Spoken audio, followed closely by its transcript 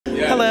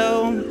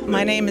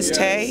My name is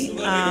Tay.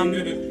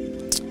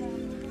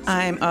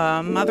 I'm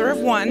a mother of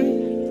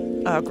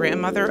one, a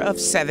grandmother of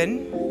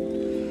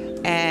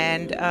 7,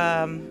 and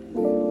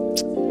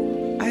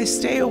I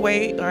stay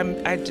away.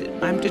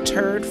 I'm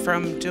deterred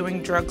from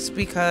doing drugs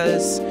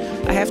because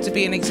I have to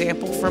be an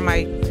example for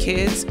my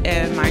kids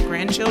and my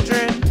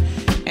grandchildren.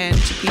 And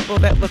to people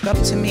that look up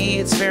to me,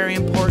 it's very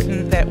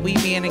important that we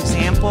be an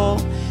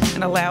example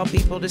and allow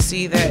people to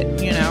see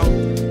that,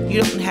 you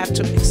don't have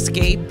to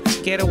escape,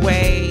 to get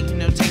away,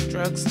 take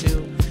drugs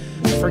to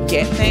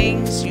forget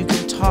things. You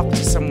can talk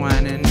to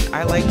someone, and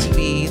I like to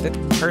be the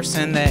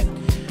person that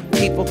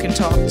people can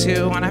talk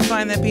to, and I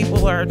find that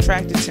people are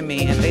attracted to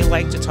me and they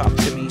like to talk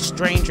to me.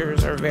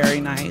 Strangers are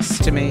very nice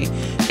to me,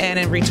 and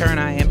in return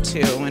I am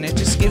too, and it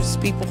just gives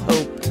people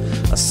hope.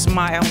 A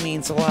smile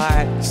means a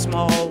lot.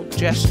 Small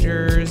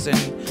gestures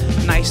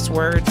and nice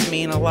words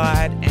mean a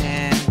lot,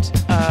 and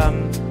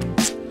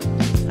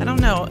I don't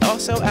know,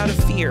 also out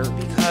of fear,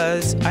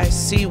 because I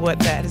see what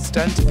that has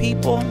done to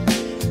people,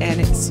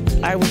 and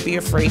I would be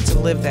afraid to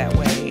live that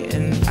way,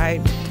 and I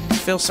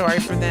feel sorry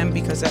for them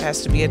because it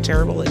has to be a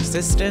terrible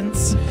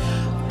existence,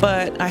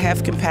 but I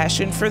have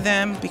compassion for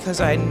them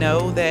because I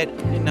know that,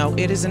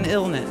 it is an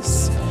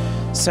illness.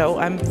 So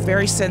I'm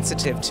very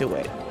sensitive to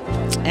it.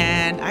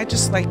 And I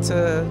just like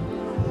to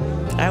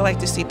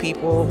see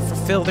people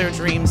fulfill their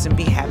dreams and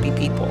be happy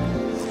people.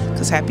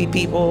 Because happy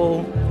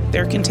people,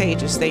 they're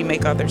contagious. They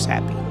make others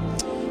happy.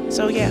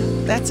 So yeah,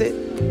 that's it.